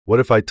What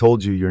if I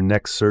told you your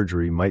next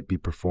surgery might be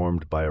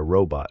performed by a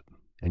robot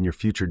and your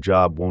future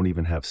job won't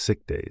even have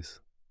sick days?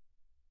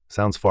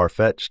 Sounds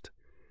far-fetched?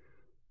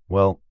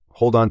 Well,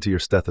 hold on to your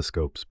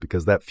stethoscopes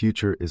because that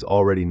future is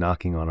already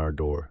knocking on our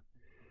door.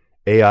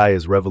 AI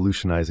is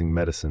revolutionizing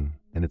medicine,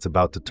 and it's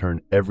about to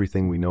turn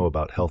everything we know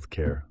about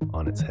healthcare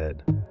on its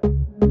head.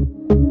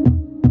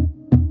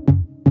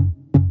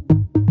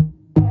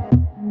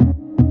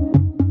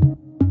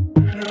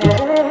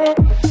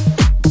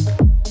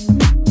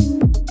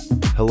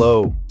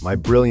 Hello, my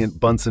brilliant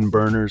Bunsen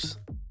burners.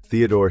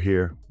 Theodore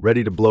here,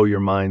 ready to blow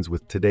your minds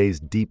with today's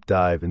deep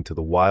dive into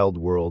the wild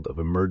world of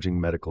emerging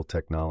medical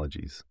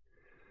technologies.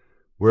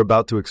 We're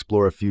about to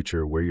explore a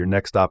future where your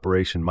next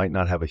operation might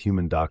not have a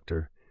human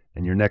doctor,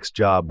 and your next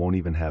job won't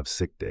even have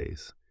sick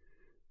days.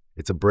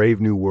 It's a brave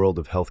new world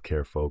of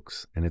healthcare,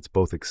 folks, and it's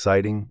both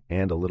exciting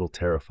and a little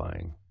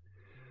terrifying.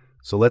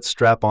 So let's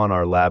strap on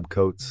our lab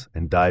coats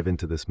and dive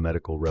into this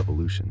medical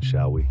revolution,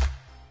 shall we?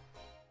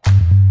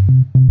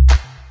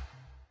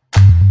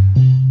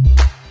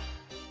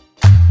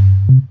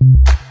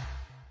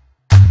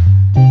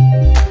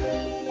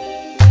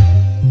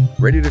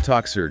 Ready to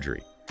talk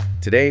surgery.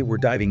 Today, we're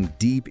diving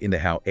deep into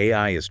how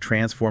AI is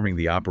transforming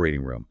the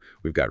operating room.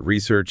 We've got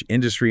research,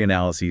 industry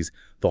analyses,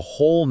 the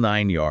whole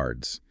 9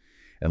 yards.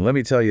 And let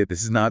me tell you,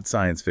 this is not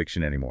science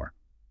fiction anymore.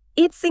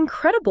 It's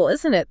incredible,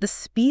 isn't it? The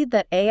speed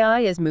that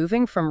AI is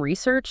moving from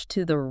research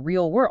to the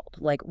real world,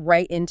 like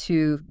right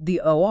into the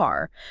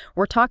OR.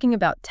 We're talking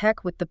about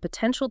tech with the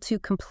potential to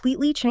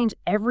completely change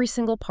every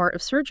single part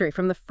of surgery,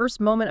 from the first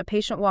moment a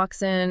patient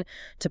walks in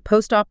to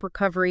post-op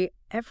recovery,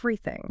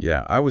 everything.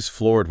 Yeah, I was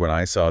floored when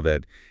I saw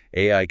that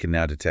AI can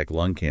now detect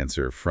lung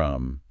cancer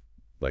from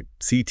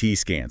CT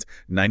scans,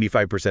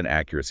 95%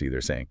 accuracy,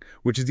 they're saying,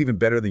 which is even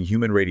better than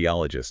human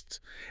radiologists.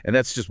 And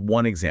that's just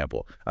one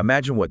example.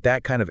 Imagine what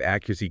that kind of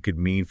accuracy could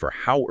mean for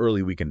how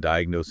early we can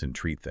diagnose and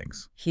treat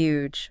things.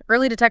 Huge.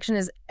 Early detection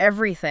is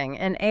everything,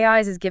 and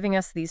AI is giving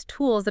us these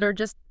tools that are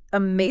just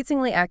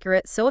amazingly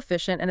accurate, so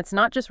efficient, and it's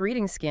not just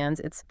reading scans.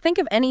 Think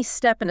of any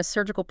step in a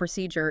surgical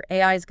procedure,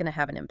 AI is going to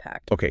have an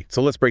impact. Okay,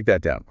 so let's break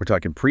that down. We're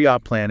talking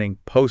pre-op planning,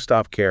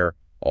 post-op care,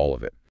 all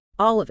of it.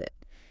 All of it.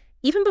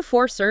 Even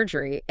before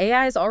surgery,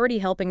 AI is already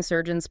helping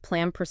surgeons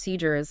plan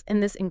procedures in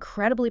this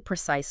incredibly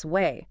precise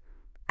way.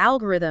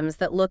 Algorithms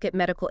that look at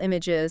medical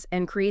images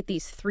and create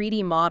these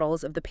 3D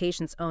models of the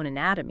patient's own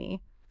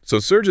anatomy. So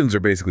surgeons are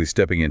basically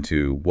stepping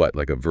into what,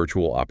 like a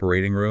virtual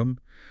operating room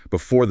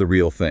before the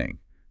real thing.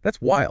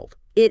 That's wild.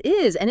 It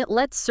is, and it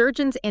lets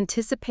surgeons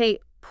anticipate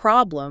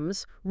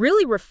problems,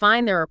 really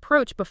refine their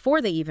approach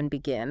before they even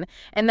begin,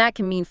 and that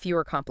can mean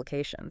fewer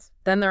complications.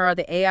 Then there are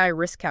the AI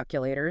risk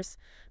calculators,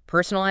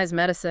 personalized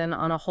medicine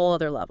on a whole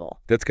other level.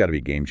 That's got to be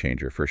a game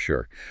changer for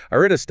sure. I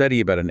read a study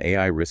about an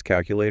AI risk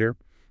calculator.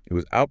 It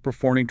was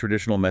outperforming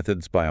traditional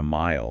methods by a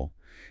mile.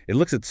 It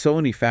looks at so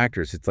many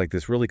factors. It's like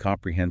this really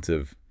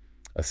comprehensive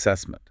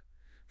assessment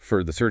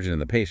for the surgeon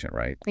and the patient,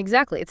 right?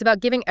 Exactly. It's about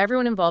giving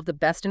everyone involved the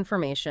best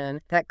information,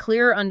 that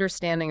clear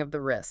understanding of the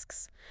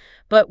risks.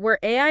 But where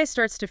AI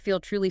starts to feel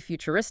truly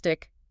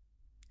futuristic,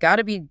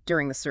 gotta be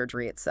during the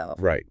surgery itself.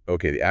 Right.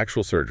 Okay, the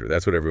actual surgery.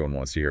 That's what everyone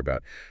wants to hear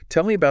about.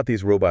 Tell me about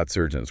these robot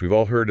surgeons. We've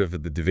all heard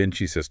of the Da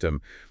Vinci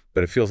system,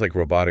 but it feels like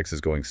robotics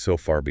is going so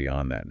far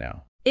beyond that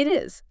now. It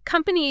is.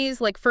 Companies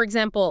like, for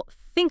example,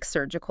 Think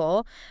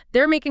Surgical,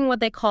 they're making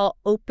what they call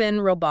open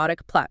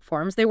robotic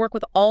platforms. They work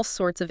with all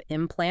sorts of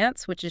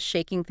implants, which is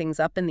shaking things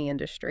up in the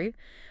industry.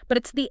 But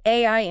it's the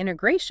AI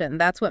integration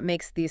that's what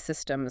makes these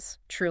systems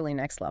truly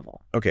next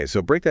level. Okay,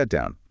 so break that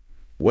down.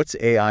 What's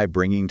AI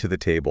bringing to the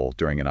table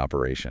during an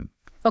operation?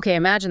 Okay,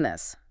 imagine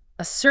this.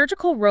 A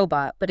surgical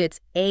robot, but it's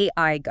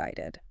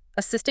AI-guided,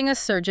 assisting a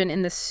surgeon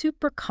in this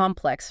super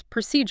complex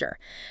procedure.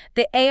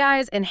 The AI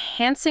is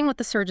enhancing what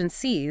the surgeon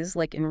sees,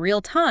 like in real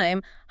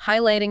time,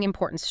 highlighting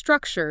important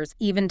structures,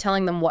 even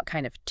telling them what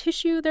kind of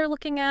tissue they're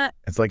looking at.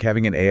 It's like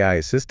having an AI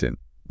assistant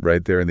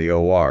right there in the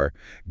OR,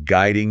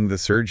 guiding the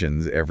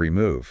surgeon's every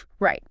move.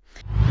 Right.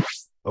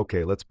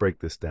 Okay, let's break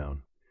this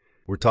down.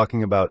 We're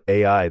talking about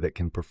AI that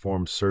can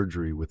perform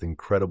surgery with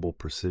incredible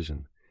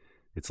precision.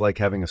 It's like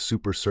having a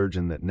super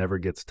surgeon that never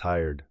gets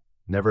tired,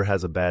 never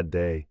has a bad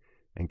day,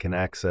 and can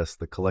access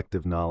the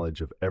collective knowledge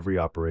of every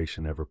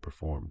operation ever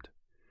performed.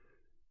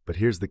 But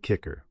here's the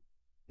kicker.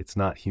 It's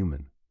not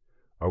human.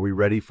 Are we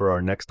ready for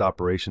our next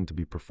operation to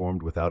be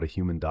performed without a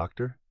human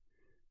doctor?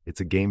 It's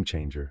a game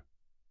changer,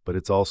 but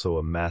it's also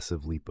a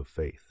massive leap of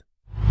faith.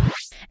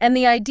 And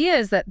the idea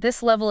is that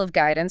this level of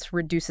guidance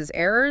reduces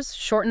errors,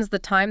 shortens the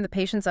time the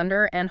patient's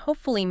under, and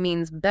hopefully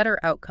means better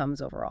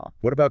outcomes overall.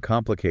 What about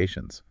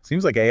complications?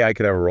 Seems like AI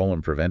could have a role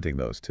in preventing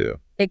those too.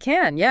 It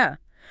can, yeah.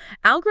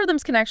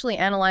 Algorithms can actually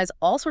analyze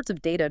all sorts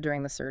of data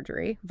during the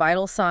surgery,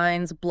 vital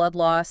signs, blood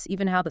loss,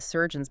 even how the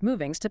surgeon's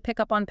moving, to pick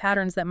up on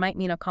patterns that might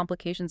mean a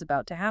complication's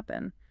about to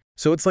happen.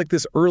 So it's like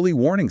this early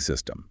warning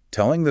system,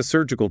 telling the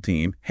surgical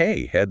team,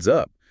 hey, heads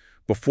up,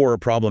 before a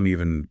problem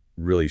even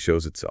really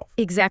shows itself.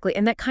 Exactly,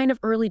 and that kind of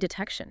early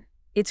detection.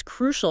 It's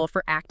crucial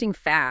for acting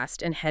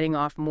fast and heading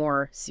off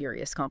more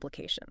serious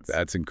complications.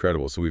 That's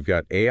incredible. So we've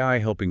got AI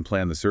helping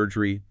plan the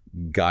surgery,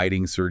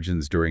 guiding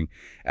surgeons during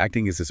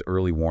acting as this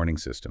early warning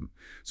system.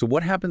 So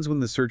what happens when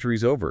the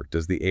surgery's over?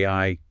 Does the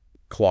AI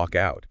clock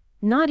out?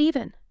 Not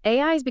even.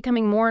 AI is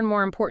becoming more and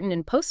more important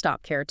in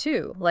post-op care,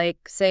 too.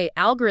 Like, say,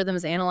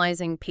 algorithms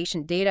analyzing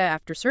patient data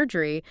after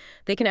surgery,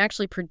 they can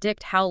actually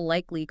predict how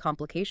likely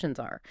complications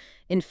are.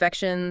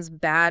 Infections,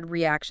 bad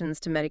reactions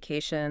to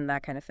medication,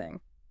 that kind of thing.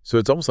 So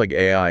it's almost like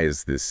AI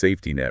is this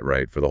safety net,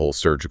 right, for the whole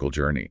surgical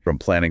journey. From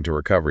planning to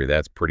recovery,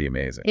 that's pretty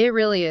amazing. It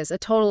really is a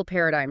total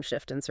paradigm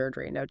shift in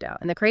surgery, no doubt.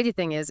 And the crazy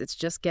thing is, it's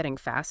just getting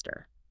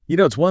faster. You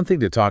know, it's one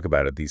thing to talk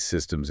about it, these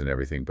systems and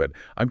everything, but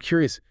I'm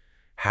curious,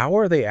 how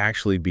are they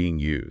actually being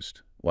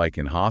used? Like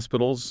in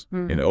hospitals,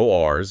 in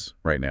ORs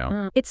right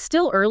now? It's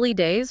still early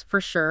days,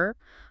 for sure,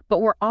 but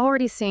we're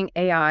already seeing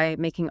AI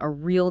making a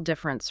real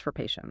difference for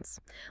patients.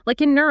 Like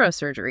in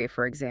neurosurgery,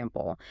 for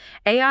example,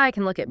 AI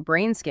can look at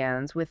brain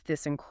scans with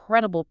this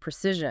incredible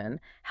precision,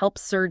 help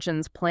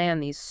surgeons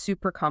plan these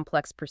super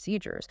complex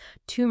procedures,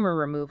 tumor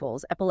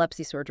removals,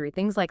 epilepsy surgery,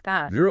 things like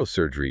that.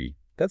 Neurosurgery,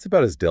 that's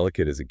about as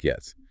delicate as it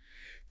gets.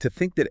 To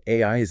think that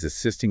AI is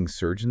assisting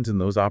surgeons in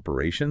those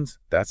operations,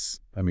 that's,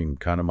 I mean,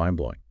 kind of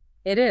mind-blowing.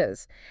 It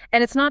is.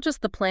 And it's not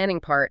just the planning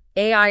part.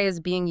 AI is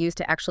being used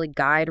to actually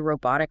guide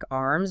robotic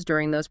arms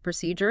during those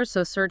procedures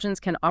so surgeons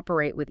can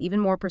operate with even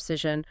more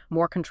precision,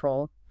 more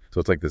control. So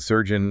it's like the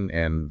surgeon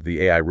and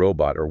the AI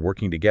robot are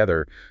working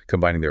together,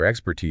 combining their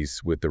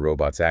expertise with the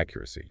robot's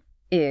accuracy.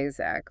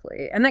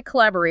 Exactly. And that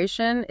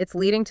collaboration, it's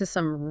leading to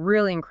some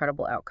really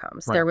incredible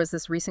outcomes. Right. There was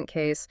this recent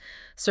case,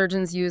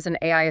 surgeons used an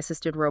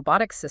AI-assisted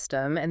robotic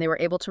system, and they were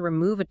able to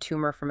remove a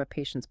tumor from a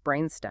patient's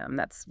brainstem.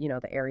 That's,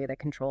 the area that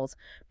controls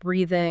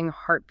breathing,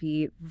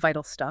 heartbeat,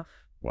 vital stuff.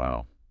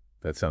 Wow.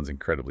 That sounds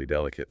incredibly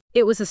delicate.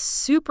 It was a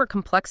super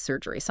complex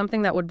surgery,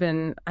 something that would have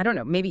been, I don't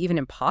know, maybe even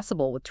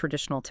impossible with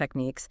traditional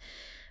techniques.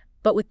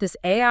 But with this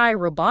AI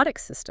robotic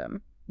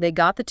system, they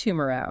got the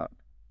tumor out,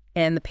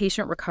 and the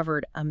patient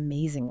recovered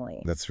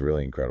amazingly. That's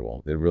really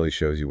incredible. It really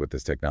shows you what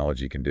this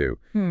technology can do.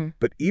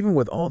 But even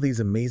with all these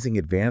amazing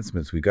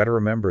advancements, we got to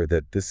remember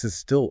that this is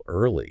still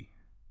early,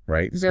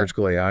 right? Yeah.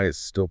 Surgical AI is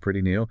still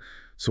pretty new.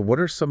 So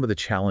what are some of the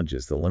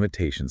challenges, the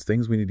limitations,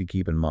 things we need to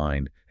keep in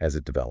mind as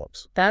it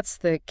develops? That's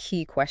the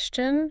key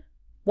question.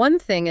 One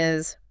thing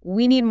is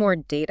we need more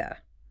data.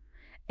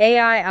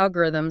 AI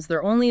algorithms,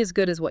 they're only as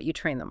good as what you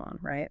train them on,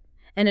 right?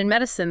 And in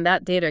medicine,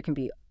 that data can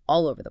be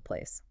all over the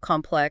place.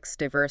 Complex,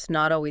 diverse,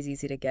 not always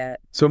easy to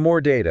get. So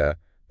more data,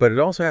 but it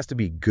also has to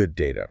be good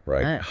data,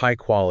 right? Right. High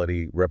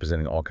quality,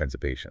 representing all kinds of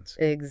patients.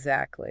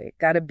 Exactly.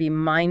 Got to be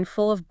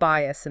mindful of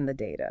bias in the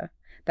data.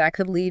 That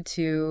could lead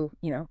to,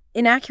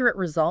 inaccurate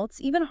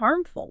results, even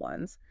harmful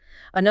ones.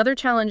 Another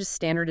challenge is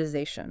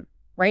standardization.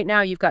 Right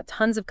now, you've got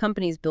tons of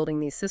companies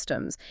building these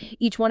systems.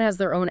 Each one has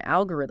their own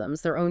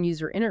algorithms, their own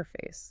user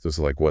interface. So it's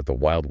like what, the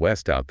Wild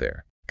West out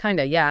there?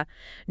 Kinda, yeah.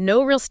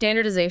 No real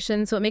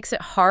standardization, so it makes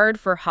it hard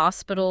for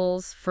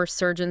hospitals, for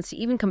surgeons to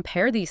even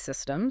compare these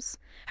systems.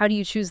 How do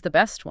you choose the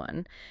best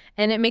one?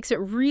 And it makes it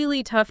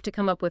really tough to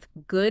come up with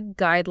good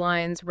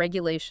guidelines,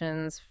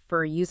 regulations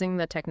for using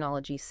the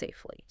technology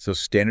safely. So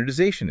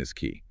standardization is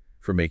key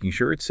for making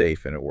sure it's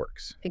safe and it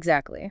works.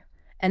 Exactly.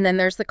 And then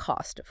there's the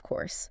cost, of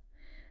course.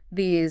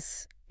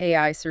 These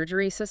AI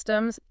surgery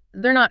systems,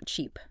 they're not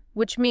cheap,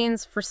 which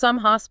means for some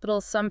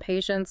hospitals, some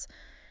patients,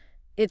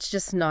 it's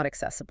just not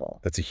accessible.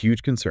 That's a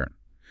huge concern.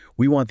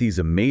 We want these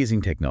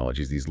amazing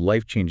technologies, these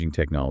life-changing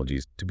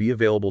technologies, to be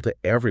available to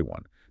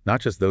everyone,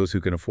 not just those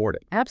who can afford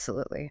it.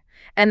 Absolutely.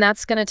 And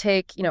that's going to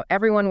take,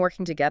 everyone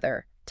working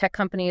together, tech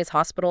companies,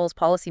 hospitals,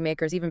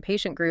 policymakers, even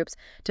patient groups,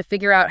 to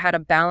figure out how to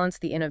balance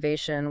the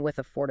innovation with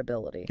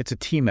affordability. It's a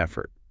team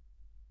effort.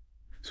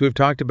 So we've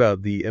talked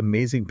about the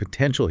amazing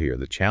potential here,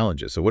 the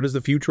challenges. So what does the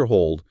future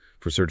hold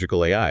for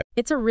surgical AI?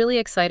 It's a really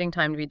exciting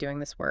time to be doing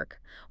this work.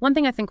 One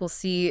thing I think we'll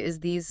see is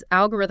these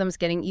algorithms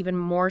getting even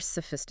more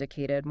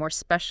sophisticated, more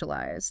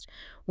specialized.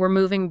 We're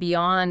moving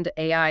beyond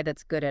AI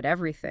that's good at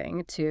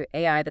everything to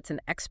AI that's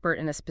an expert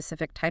in a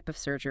specific type of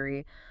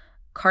surgery,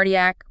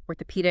 cardiac,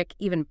 orthopedic,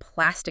 even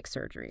plastic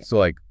surgery. So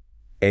like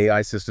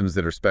AI systems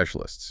that are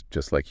specialists,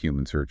 just like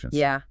human surgeons.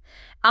 Yeah.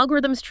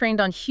 Algorithms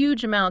trained on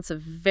huge amounts of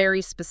very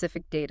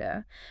specific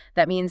data.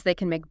 That means they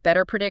can make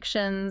better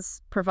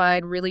predictions,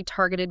 provide really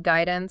targeted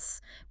guidance,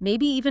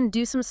 maybe even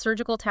do some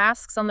surgical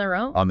tasks on their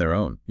own. On their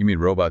own. You mean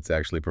robots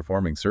actually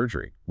performing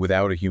surgery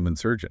without a human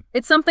surgeon?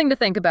 It's something to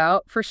think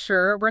about, for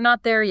sure. We're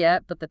not there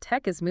yet, but the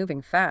tech is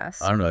moving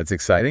fast. I don't know. It's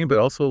exciting, but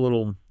also a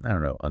little,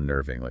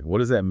 unnerving. Like, what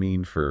does that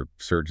mean for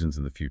surgeons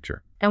in the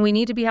future? And we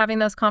need to be having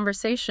those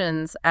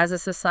conversations as a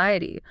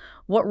society.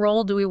 What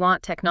role do we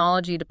want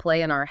technology to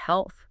play in our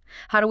health?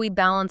 How do we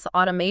balance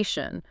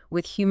automation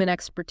with human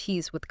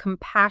expertise, with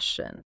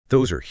compassion?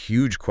 Those are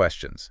huge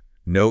questions.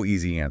 No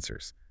easy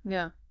answers.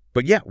 Yeah.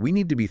 But yeah, we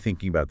need to be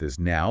thinking about this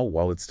now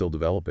while it's still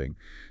developing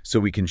so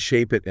we can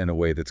shape it in a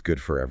way that's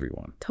good for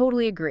everyone.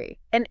 Totally agree.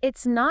 And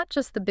it's not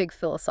just the big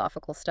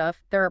philosophical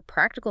stuff. There are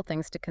practical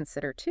things to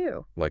consider,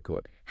 too. Like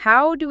what?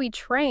 How do we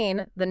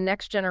train the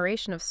next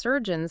generation of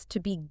surgeons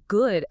to be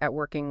good at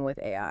working with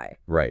AI?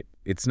 Right.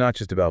 It's not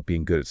just about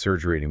being good at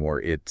surgery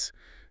anymore. It's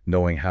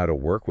knowing how to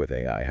work with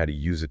AI, how to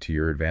use it to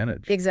your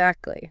advantage.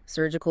 Exactly.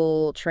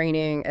 Surgical,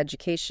 training,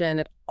 education,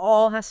 it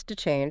all has to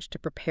change to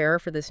prepare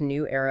for this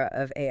new era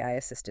of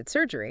AI-assisted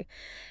surgery.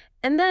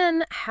 And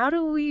then how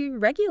do we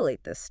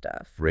regulate this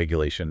stuff?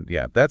 Regulation,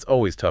 yeah, that's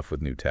always tough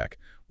with new tech.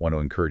 Want to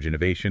encourage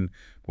innovation,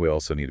 but we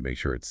also need to make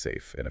sure it's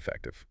safe and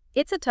effective.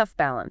 It's a tough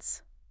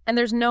balance, and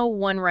there's no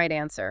one right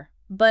answer.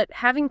 But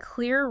having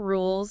clear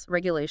rules,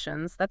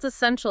 regulations, that's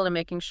essential to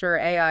making sure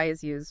AI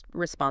is used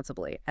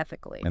responsibly,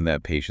 ethically. And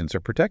that patients are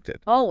protected.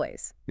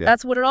 Always. Yeah.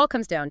 That's what it all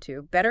comes down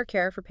to, better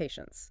care for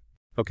patients.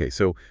 Okay,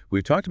 so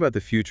we've talked about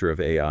the future of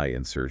AI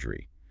in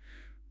surgery.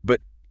 But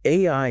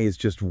AI is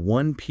just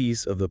one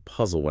piece of the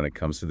puzzle when it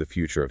comes to the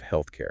future of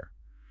healthcare.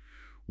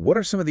 What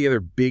are some of the other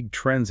big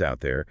trends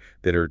out there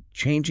that are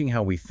changing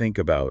how we think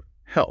about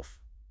health,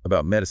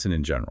 about medicine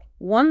in general?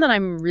 One that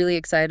I'm really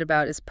excited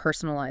about is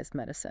personalized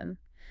medicine.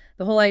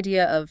 The whole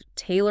idea of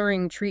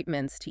tailoring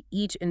treatments to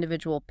each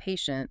individual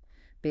patient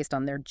based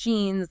on their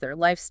genes, their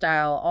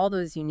lifestyle, all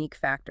those unique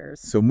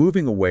factors. So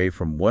moving away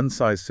from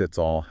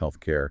one-size-fits-all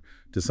healthcare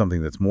to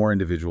something that's more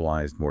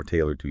individualized, more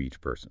tailored to each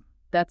person.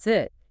 That's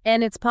it.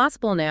 And it's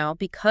possible now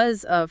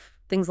because of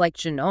things like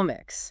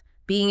genomics,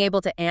 being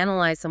able to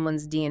analyze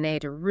someone's DNA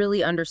to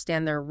really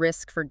understand their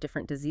risk for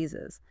different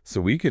diseases. So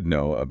we could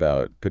know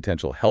about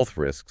potential health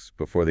risks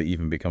before they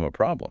even become a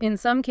problem. In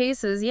some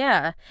cases,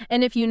 yeah.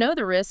 And if you know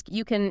the risk,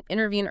 you can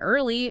intervene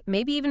early,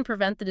 maybe even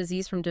prevent the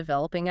disease from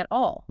developing at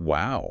all.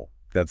 Wow,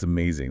 that's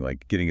amazing,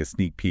 like getting a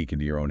sneak peek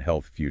into your own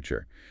health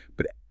future.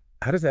 But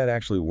how does that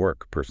actually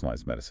work,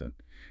 personalized medicine?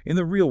 In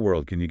the real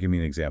world, can you give me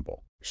an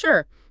example?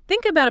 Sure.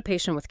 Think about a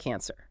patient with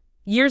cancer.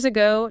 Years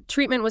ago,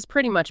 treatment was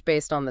pretty much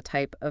based on the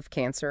type of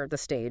cancer, the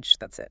stage,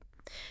 that's it.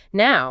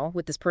 Now,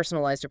 with this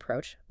personalized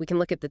approach, we can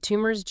look at the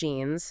tumor's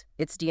genes,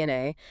 its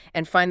DNA,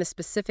 and find the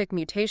specific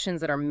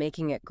mutations that are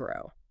making it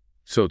grow.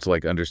 So it's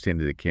like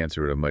understanding the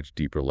cancer at a much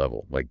deeper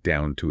level, like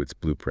down to its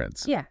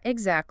blueprints. Yeah,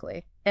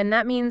 exactly. And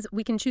that means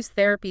we can choose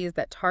therapies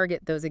that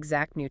target those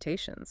exact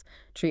mutations.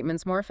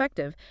 Treatment's more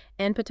effective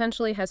and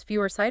potentially has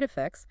fewer side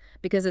effects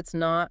because it's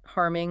not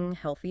harming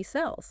healthy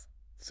cells.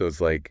 So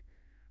it's like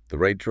the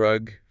right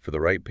drug for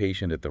the right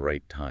patient at the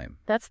right time.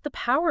 That's the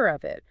power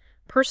of it.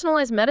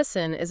 Personalized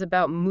medicine is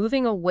about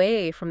moving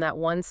away from that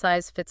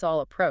one-size-fits-all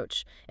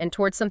approach and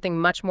towards something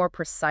much more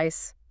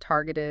precise,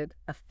 targeted,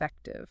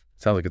 effective.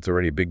 Sounds like it's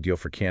already a big deal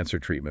for cancer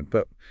treatment,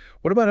 but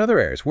what about other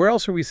areas? Where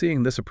else are we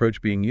seeing this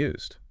approach being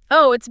used?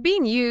 Oh, it's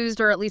being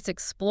used or at least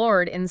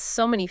explored in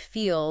so many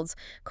fields: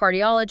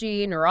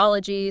 cardiology,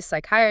 neurology,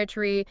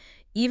 psychiatry,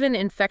 even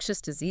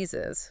infectious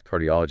diseases.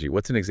 Cardiology,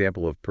 what's an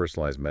example of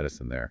personalized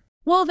medicine there?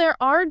 Well, there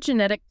are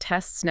genetic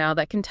tests now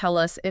that can tell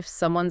us if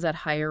someone's at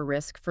higher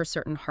risk for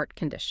certain heart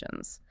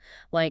conditions,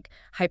 like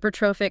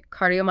hypertrophic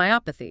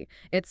cardiomyopathy.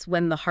 It's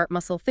when the heart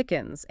muscle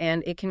thickens,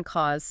 and it can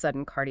cause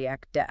sudden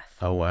cardiac death.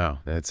 Oh, wow,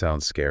 that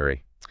sounds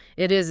scary.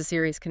 It is a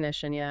serious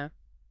condition, yeah.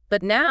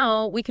 But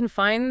now we can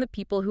find the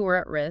people who are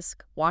at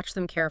risk, watch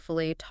them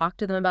carefully, talk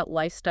to them about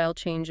lifestyle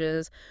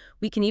changes.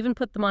 We can even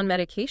put them on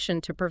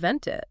medication to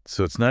prevent it.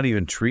 So it's not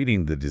even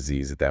treating the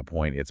disease at that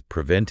point, it's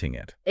preventing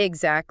it.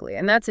 Exactly.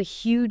 And that's a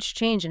huge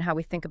change in how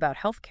we think about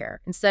healthcare.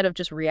 Instead of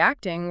just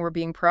reacting, we're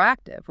being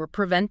proactive. We're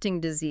preventing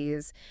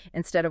disease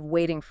instead of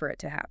waiting for it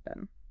to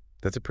happen.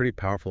 That's a pretty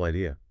powerful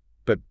idea.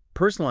 But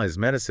personalized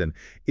medicine,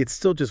 it's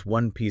still just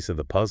one piece of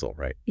the puzzle,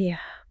 right? Yeah.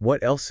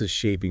 What else is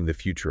shaping the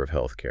future of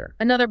healthcare?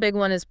 Another big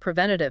one is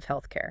preventative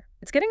healthcare.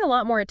 It's getting a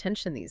lot more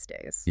attention these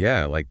days.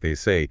 Yeah, like they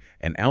say,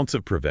 an ounce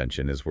of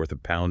prevention is worth a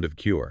pound of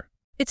cure.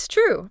 It's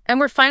true. And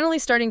we're finally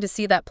starting to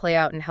see that play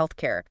out in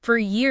healthcare. For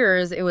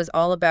years, it was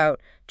all about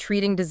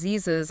treating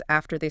diseases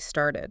after they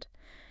started.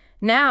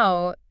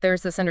 Now,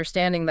 there's this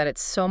understanding that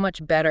it's so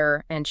much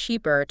better and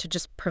cheaper to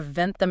just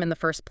prevent them in the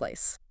first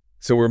place.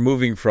 So we're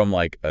moving from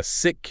like a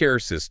sick care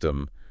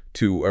system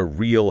to a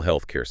real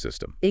healthcare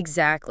system.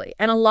 Exactly.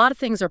 And a lot of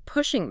things are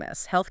pushing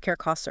this. Healthcare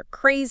costs are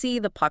crazy,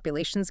 the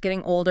population's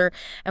getting older,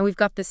 and we've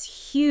got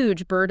this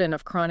huge burden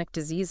of chronic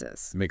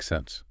diseases. Makes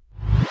sense.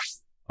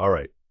 All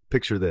right,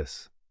 picture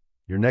this.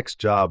 Your next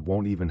job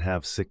won't even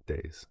have sick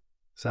days.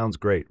 Sounds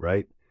great,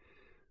 right?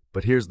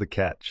 But here's the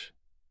catch.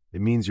 It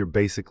means you're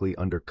basically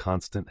under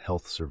constant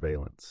health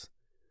surveillance.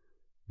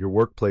 Your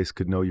workplace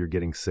could know you're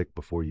getting sick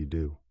before you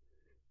do.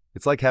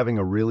 It's like having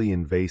a really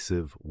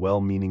invasive,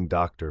 well-meaning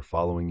doctor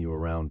following you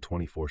around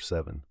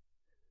 24/7.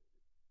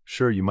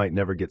 Sure, you might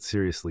never get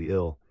seriously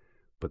ill,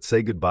 but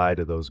say goodbye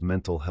to those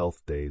mental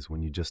health days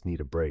when you just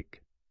need a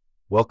break.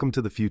 Welcome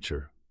to the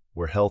future,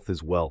 where health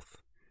is wealth,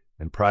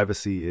 and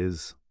privacy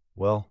is,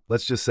 well,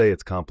 let's just say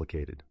it's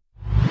complicated.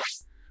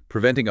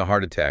 Preventing a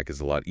heart attack is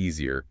a lot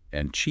easier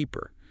and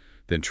cheaper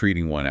than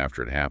treating one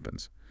after it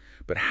happens.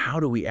 But how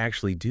do we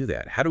actually do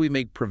that? How do we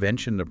make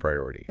prevention a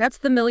priority? That's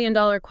the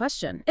million-dollar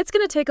question. It's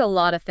going to take a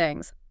lot of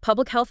things: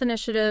 public health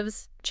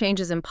initiatives,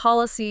 changes in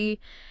policy,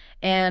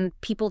 and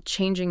people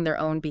changing their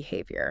own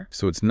behavior.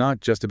 So it's not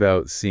just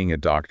about seeing a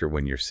doctor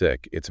when you're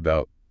sick. It's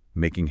about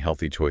making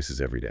healthy choices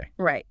every day.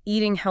 Right.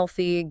 Eating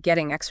healthy,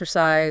 getting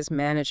exercise,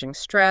 managing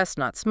stress,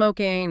 not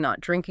smoking,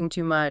 not drinking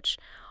too much.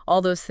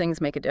 All those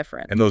things make a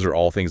difference. And those are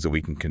all things that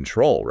we can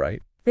control,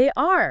 right? They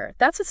are.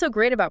 That's what's so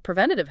great about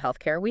preventative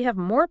healthcare. We have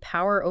more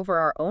power over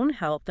our own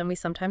health than we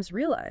sometimes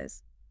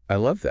realize. I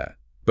love that.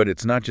 But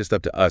it's not just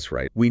up to us,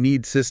 right? We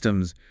need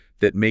systems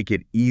that make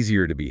it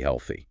easier to be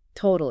healthy.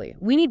 Totally.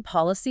 We need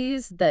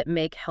policies that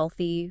make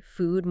healthy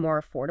food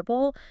more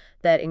affordable,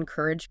 that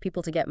encourage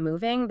people to get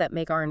moving, that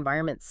make our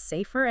environment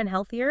safer and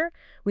healthier.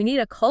 We need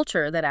a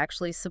culture that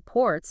actually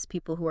supports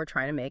people who are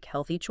trying to make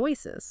healthy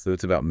choices. So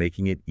it's about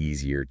making it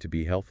easier to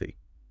be healthy.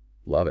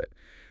 Love it.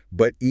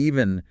 But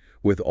even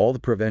with all the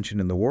prevention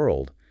in the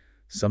world,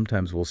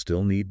 sometimes we'll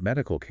still need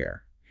medical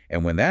care.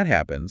 And when that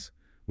happens,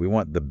 we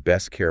want the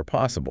best care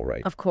possible,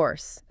 right? Of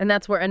course. And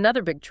that's where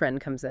another big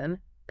trend comes in,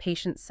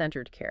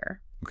 patient-centered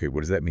care. Okay,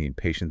 what does that mean,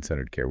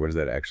 patient-centered care? What does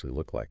that actually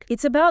look like?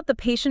 It's about the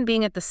patient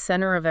being at the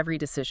center of every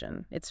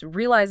decision. It's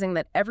realizing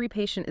that every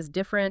patient is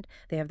different.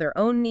 They have their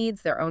own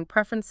needs, their own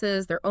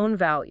preferences, their own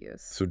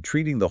values. So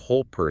treating the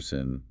whole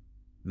person,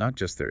 not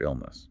just their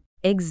illness.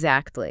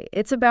 Exactly.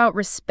 It's about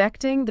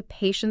respecting the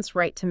patient's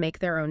right to make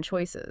their own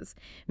choices,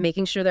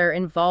 making sure they're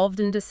involved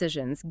in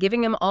decisions,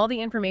 giving them all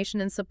the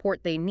information and support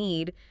they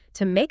need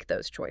to make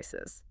those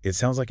choices. It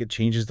sounds like it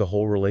changes the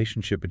whole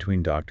relationship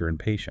between doctor and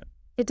patient.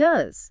 It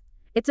does.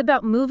 It's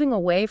about moving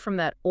away from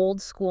that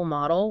old school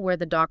model where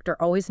the doctor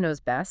always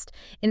knows best.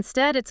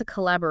 Instead, it's a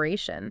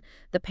collaboration,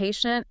 the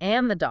patient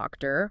and the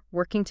doctor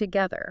working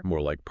together.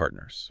 More like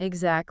partners.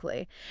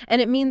 Exactly. And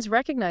it means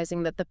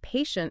recognizing that the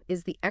patient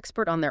is the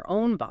expert on their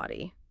own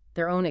body,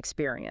 their own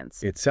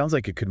experience. It sounds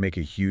like it could make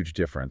a huge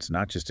difference,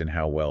 not just in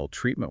how well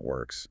treatment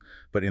works,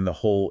 but in the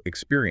whole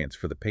experience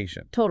for the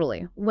patient.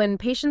 Totally. When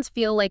patients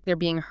feel like they're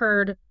being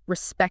heard,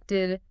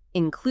 respected,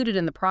 included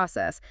in the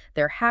process,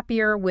 they're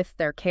happier with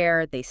their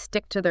care, they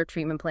stick to their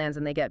treatment plans,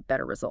 and they get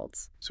better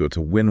results. So it's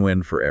a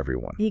win-win for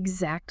everyone.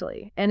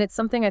 Exactly. And it's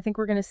something I think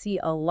we're going to see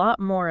a lot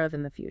more of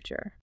in the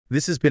future.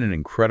 This has been an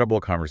incredible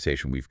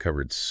conversation. We've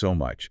covered so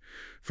much,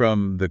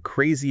 from the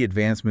crazy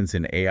advancements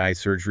in AI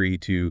surgery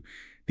to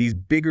these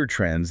bigger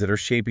trends that are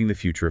shaping the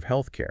future of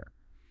healthcare.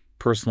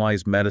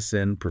 Personalized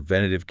medicine,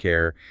 preventative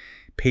care,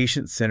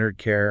 patient-centered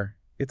care.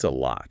 It's a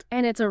lot.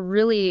 And it's a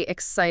really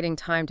exciting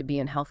time to be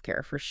in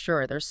healthcare, for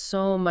sure. There's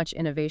so much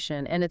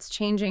innovation, and it's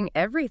changing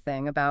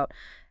everything about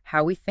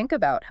how we think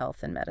about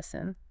health and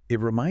medicine. It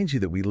reminds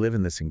you that we live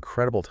in this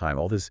incredible time,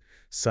 all this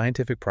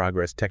scientific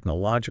progress,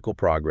 technological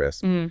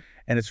progress, and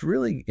it's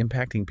really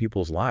impacting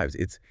people's lives.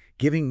 It's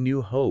giving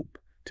new hope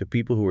to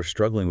people who are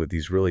struggling with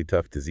these really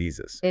tough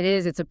diseases. It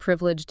is. It's a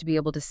privilege to be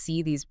able to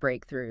see these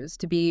breakthroughs,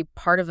 to be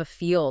part of a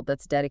field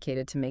that's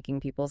dedicated to making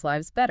people's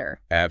lives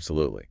better.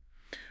 Absolutely.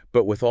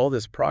 But with all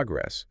this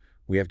progress,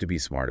 we have to be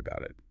smart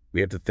about it.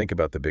 We have to think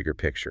about the bigger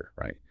picture,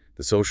 right?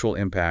 The social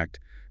impact,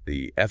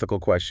 the ethical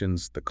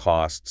questions, the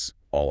costs,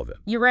 all of it.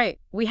 You're right.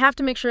 We have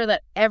to make sure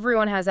that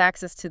everyone has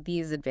access to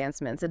these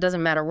advancements. It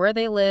doesn't matter where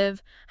they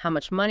live, how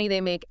much money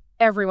they make,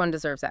 everyone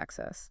deserves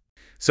access.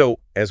 So,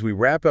 as we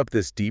wrap up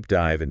this deep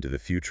dive into the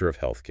future of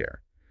healthcare,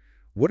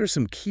 what are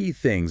some key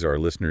things our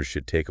listeners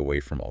should take away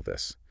from all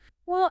this?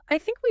 Well, I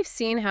think we've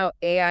seen how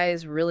AI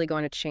is really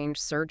going to change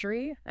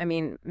surgery. I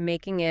mean,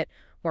 making it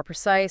more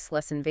precise,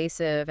 less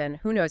invasive, and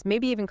who knows,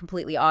 maybe even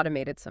completely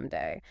automated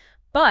someday.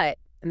 But,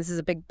 and this is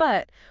a big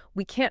but,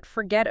 we can't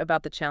forget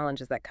about the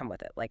challenges that come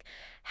with it. Like,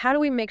 how do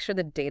we make sure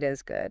the data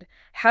is good?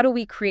 How do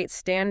we create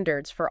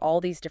standards for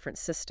all these different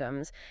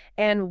systems?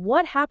 And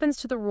what happens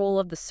to the role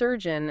of the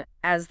surgeon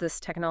as this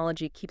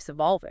technology keeps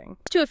evolving?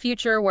 To a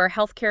future where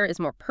healthcare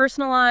is more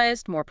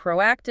personalized, more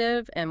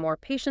proactive, and more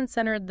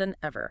patient-centered than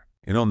ever.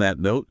 And on that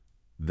note,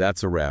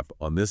 that's a wrap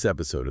on this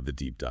episode of The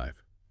Deep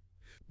Dive.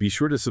 Be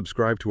sure to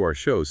subscribe to our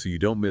show so you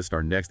don't miss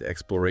our next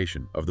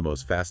exploration of the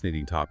most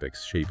fascinating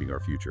topics shaping our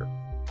future.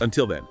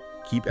 Until then,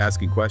 keep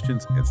asking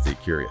questions and stay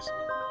curious.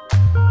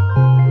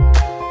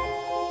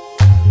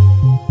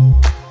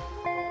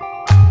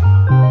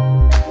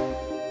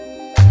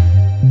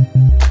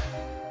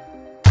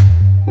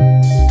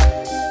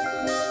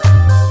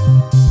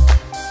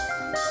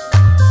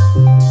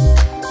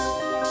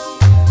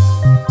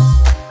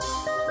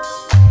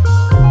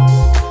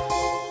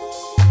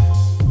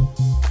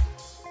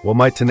 Well,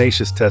 my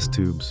tenacious test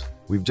tubes,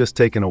 we've just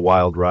taken a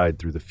wild ride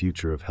through the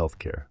future of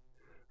healthcare.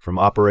 From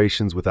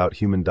operations without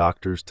human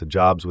doctors to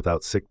jobs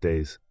without sick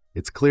days,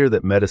 it's clear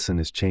that medicine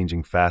is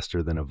changing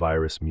faster than a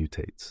virus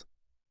mutates.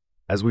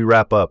 As we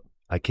wrap up,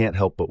 I can't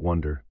help but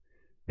wonder,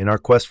 in our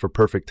quest for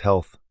perfect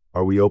health,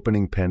 are we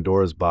opening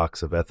Pandora's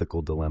box of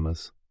ethical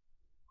dilemmas?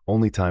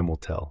 Only time will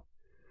tell.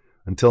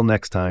 Until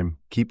next time,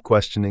 keep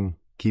questioning,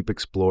 keep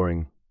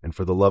exploring, and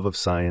for the love of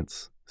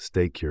science,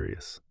 stay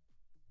curious.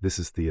 This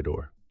is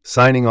Theodore,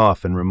 signing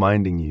off and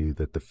reminding you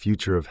that the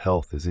future of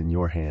health is in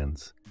your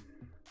hands,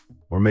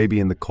 or maybe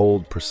in the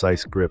cold,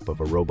 precise grip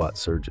of a robot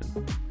surgeon.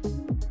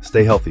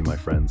 Stay healthy, my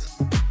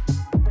friends.